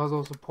 but I was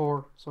also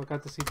poor, so I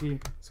got the CD.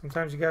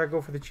 Sometimes you gotta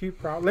go for the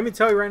cheap route. Let me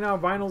tell you right now,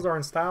 vinyls are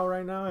in style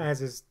right now,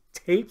 as is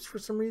tapes for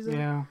some reason.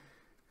 Yeah.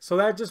 So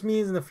that just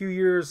means in a few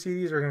years,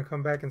 CDs are gonna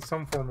come back in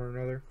some form or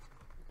another.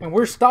 And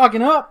we're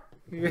stocking up.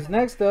 Because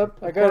next up,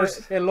 I got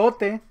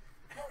elote.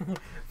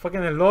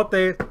 Fucking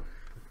elote.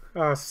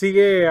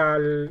 Sigue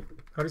al...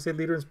 How do you say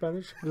leader in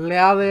Spanish?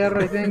 Leader,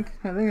 I think.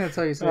 I think that's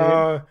how you say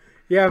it.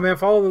 Yeah, man,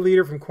 follow the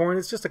leader from Korn.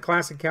 It's just a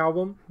classic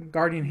album.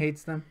 Guardian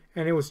hates them.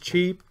 And it was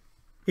cheap.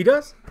 He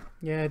does?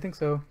 Yeah, I think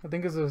so. I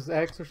think it's his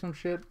ex or some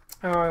shit.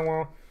 Oh,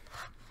 well.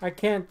 I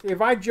can't...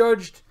 If I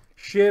judged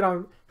shit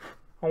on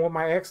what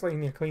my ex... Let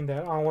me clean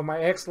that. On what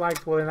my ex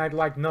liked, well, then I'd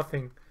like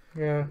nothing.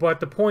 Yeah. But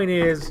the point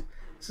is,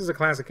 this is a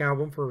classic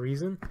album for a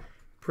reason.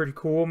 Pretty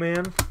cool,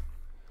 man.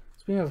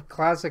 Speaking of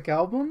classic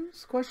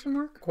albums, question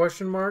mark?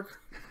 Question mark.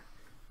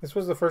 This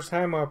was the first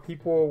time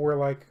people were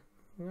like,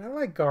 I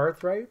like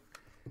Garth, right?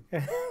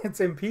 It's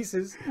In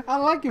Pieces. I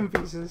like In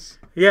Pieces.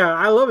 Yeah,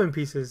 I love In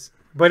Pieces.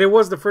 But it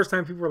was the first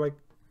time people were like,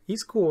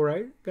 he's cool,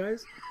 right,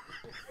 guys?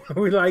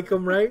 We like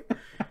him, right?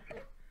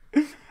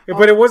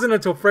 But it wasn't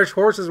until Fresh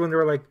Horses when they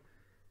were like,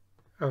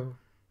 oh,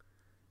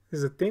 this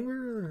is a thing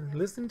we're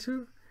listening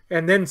to?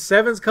 And then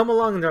Sevens come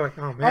along and they're like,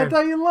 oh, man. I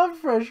thought you loved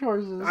Fresh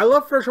Horses. I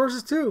love Fresh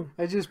Horses, too.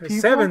 It's just people.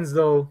 Sevens,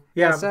 though.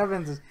 Yeah,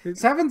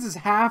 Sevens is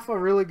half a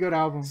really good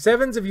album.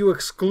 Sevens, if you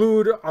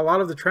exclude a lot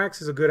of the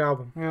tracks, is a good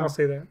album. Yeah. I'll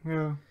say that.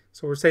 Yeah.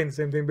 So we're saying the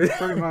same thing. But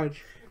pretty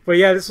much. But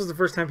yeah, this was the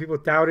first time people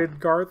doubted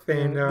Garth.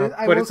 And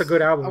but it's a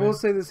good album. I will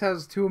say this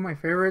has 2 of my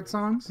favorite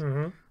songs.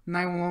 Mm-hmm.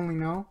 Night Will Only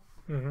Know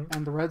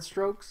and The Red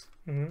Strokes.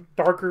 Mm-hmm.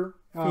 Darker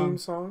theme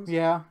songs.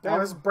 Yeah.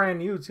 That's brand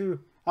new,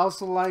 too. I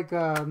also like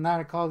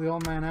Night I Call the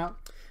Old Man Out.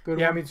 Good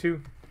one. Me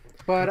too.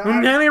 But I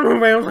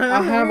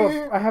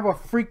have a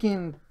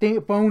freaking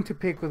bone to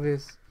pick with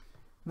this.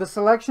 The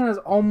selection is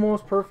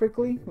almost perfect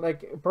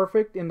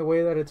in the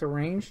way that it's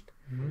arranged.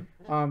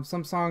 Mm-hmm.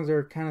 Some songs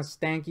are kind of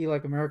stanky,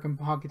 like American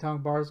Honky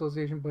Tonk Bar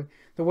Association, but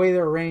the way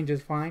they're arranged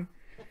is fine.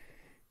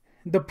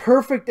 The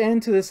perfect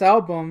end to this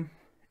album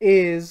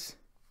is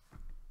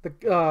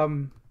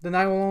the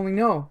Night Will Only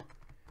Know.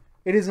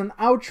 It is an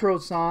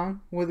outro song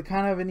with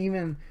kind of an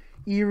even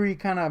eerie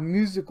kind of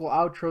musical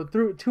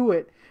outro to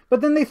it. But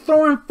then they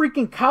throw in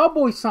freaking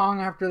Cowboy Song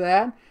after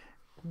that.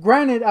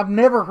 Granted, I've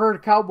never heard a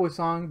Cowboy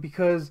Song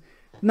because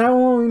Night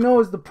Will Only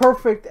Know is the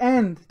perfect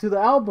end to the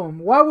album.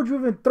 Why would you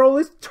even throw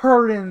this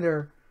turd in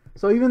there?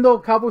 So even though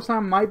Cowboy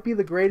Song might be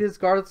the greatest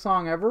Garth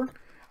song ever,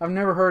 I've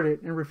never heard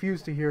it and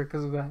refuse to hear it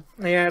because of that.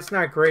 Yeah, it's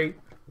not great.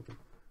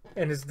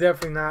 And it's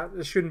definitely not.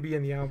 It shouldn't be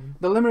in the album.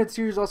 The limited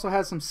series also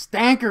has some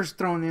stankers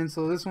thrown in,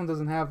 so this one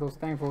doesn't have those,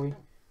 thankfully.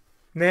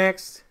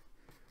 Next,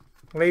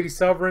 Lady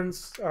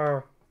Sovereign's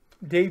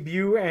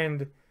debut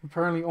and...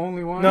 Apparently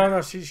only one.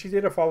 No, she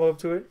did a follow-up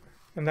to it,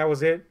 and that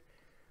was it.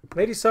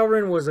 Lady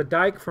Sovereign was a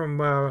dyke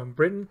from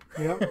Britain.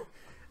 Yep.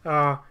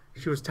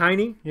 She was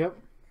tiny. Yep.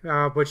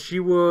 But she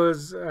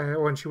was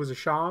when she was a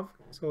shav,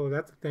 so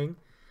that's a thing.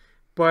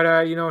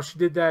 But she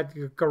did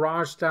that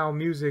garage style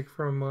music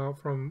from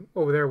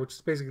over there, which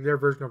is basically their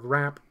version of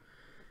rap.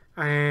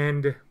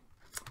 And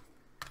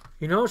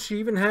she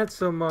even had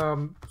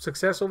some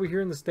success over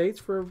here in the States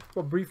for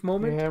a brief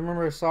moment. Yeah, I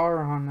remember I saw her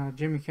on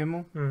Jimmy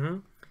Kimmel. Mm-hmm.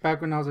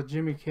 Back when I was a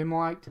Jimmy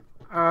Kimmelite.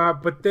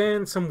 But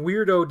then some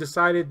weirdo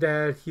decided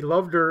that he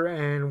loved her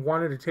and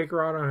wanted to take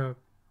her out on a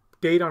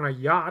date on a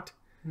yacht.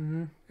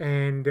 Mm-hmm.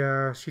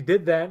 And she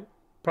did that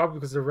probably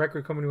because the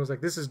record company was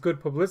like, this is good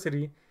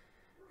publicity.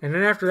 And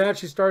then after that,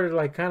 she started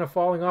like kind of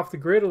falling off the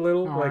grid a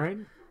little. All like, right.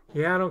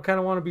 yeah, I don't kind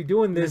of want to be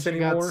doing this Then she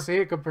anymore. got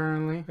sick,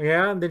 apparently.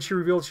 Yeah, and then she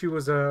revealed she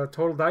was a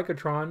total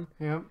Dicatron.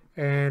 Yep.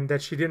 And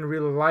that she didn't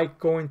really like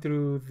going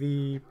through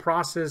the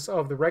process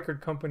of the record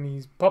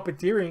company's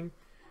puppeteering.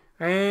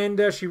 And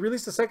she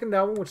released a second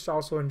album, which I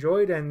also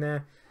enjoyed. And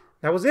that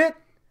was it.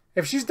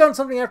 If she's done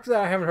something after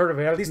that, I haven't heard of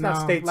it. At least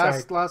not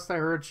stateside. Last I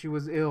heard, she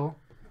was ill.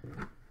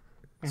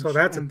 So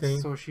that's a thing.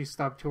 So she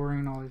stopped touring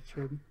and all that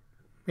shit.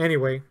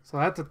 Anyway. So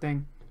that's a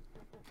thing.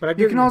 But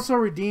you can also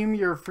redeem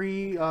your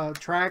free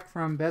track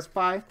from Best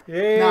Buy.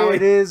 Yay. Now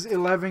it is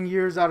 11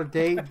 years out of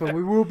date, but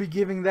we will be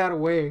giving that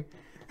away.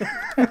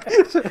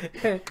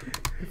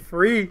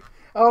 Free.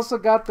 I also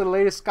got the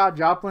latest Scott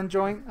Joplin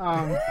joint.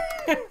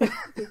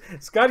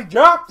 Scotty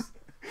Jops.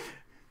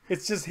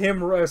 It's just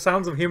him.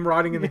 Sounds of him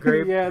rotting in the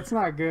grave. Yeah, it's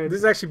not good. This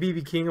is actually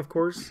B.B. King, of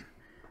course.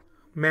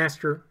 A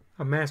master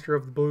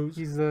of the blues.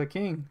 He's the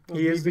king.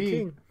 He is the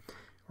king.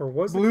 Or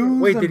was Blues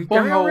it? Wait, and did he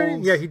die already?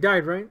 bungholes. Yeah, he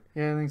died, right?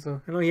 Yeah, I think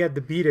so. I know he had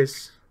the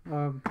Beatus.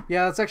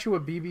 Yeah, that's actually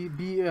what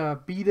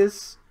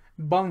Beatus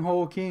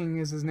Bunghole King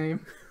is his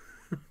name.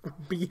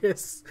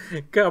 Beatus.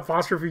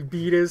 Apostrophe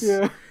Beatus.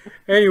 Yeah.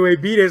 Anyway,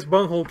 Beatus,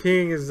 Bunghole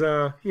King is,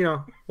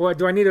 what?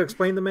 Do I need to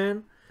explain the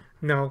man?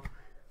 No.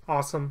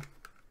 Awesome.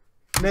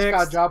 Next.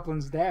 Scott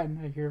Joplin's dad,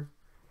 I hear.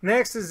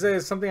 Next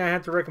is something I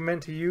had to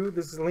recommend to you.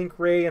 This is Link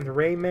Ray and the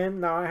Raymen.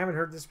 Now, I haven't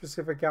heard this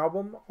specific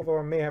album, although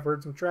I may have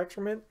heard some tracks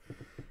from it.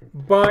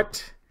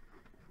 But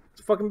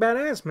it's fucking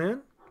badass,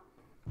 man.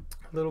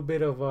 A little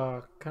bit of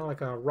kind of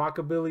like a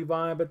rockabilly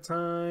vibe at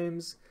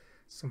times.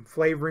 Some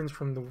flavorings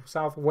from the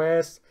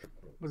Southwest.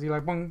 Was he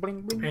like bling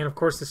bling bling? And, of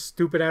course, the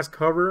stupid-ass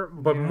cover.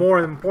 But more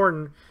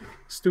important,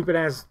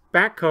 stupid-ass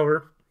back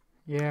cover.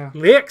 Yeah.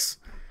 Licks!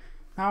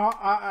 Now,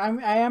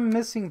 I am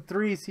missing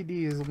 3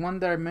 CDs. One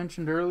that I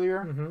mentioned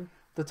earlier,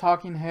 The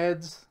Talking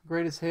Heads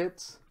Greatest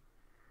Hits,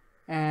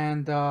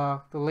 and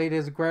the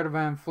latest Greta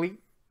Van Fleet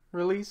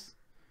release,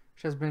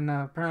 which has been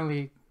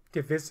apparently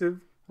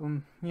divisive.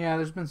 Yeah,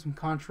 there's been some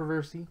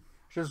controversy.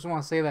 Just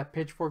want to say that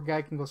Pitchfork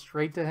guy can go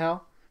straight to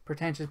hell.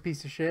 Pretentious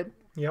piece of shit.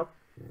 Yep.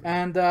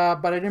 And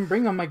but I didn't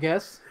bring them, I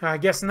guess. I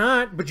guess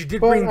not, but you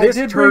did bring this.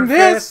 I did bring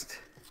this,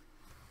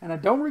 and I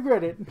don't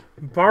regret it.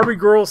 Barbie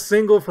Girl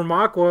single from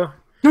Aqua.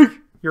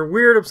 Your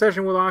weird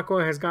obsession with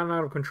Aqua has gotten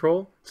out of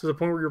control to the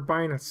point where you're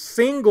buying a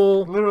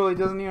single. Literally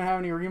doesn't even have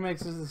any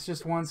remixes. It's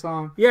just one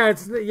song. Yeah,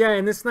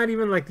 and it's not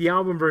even like the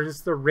album version. It's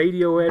the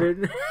radio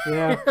edit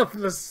of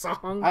the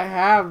song. I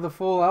have the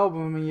full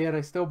album, and yet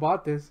I still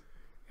bought this.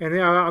 And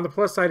on the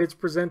plus side, it's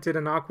presented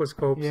an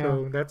Aquascope,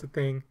 so that's a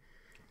thing.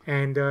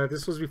 And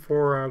this was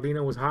before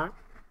Lena was hot.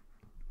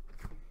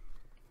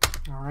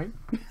 All right.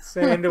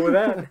 So end it with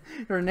that.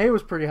 Renee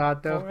was pretty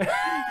hot, though.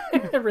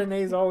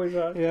 Renee's always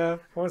hot. Yeah.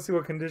 I want to see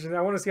what conditions. I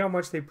want to see how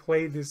much they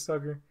played this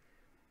sucker.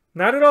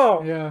 Not at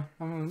all. Yeah.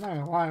 I'm not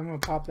gonna lie. I'm gonna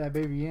pop that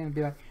baby in and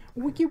be like,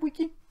 wiki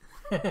wiki.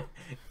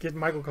 Get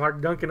Michael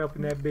Clark Duncan up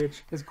in that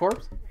bitch. His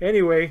corpse?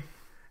 Anyway,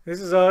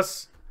 this is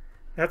us.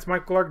 That's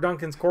Michael Clark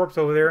Duncan's corpse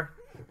over there.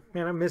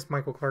 Man, I miss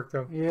Michael Clark,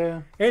 though.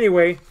 Yeah.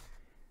 Anyway,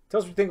 tell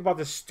us what you think about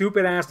this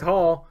stupid-ass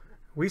haul.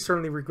 We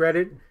certainly regret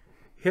it.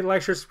 Hit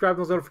like, share, subscribe,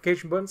 those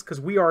notification buttons, because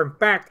we are, in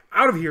fact,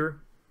 out of here.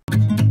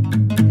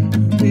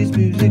 This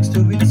music,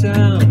 story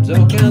times,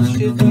 all kinds of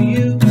shit for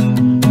you.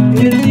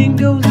 Anything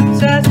goes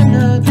inside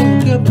tonight, from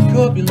a cup of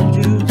corpulent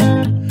juice.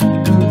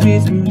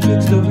 Movies,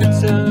 music, story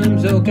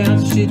times, all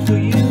kinds of shit for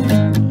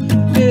you.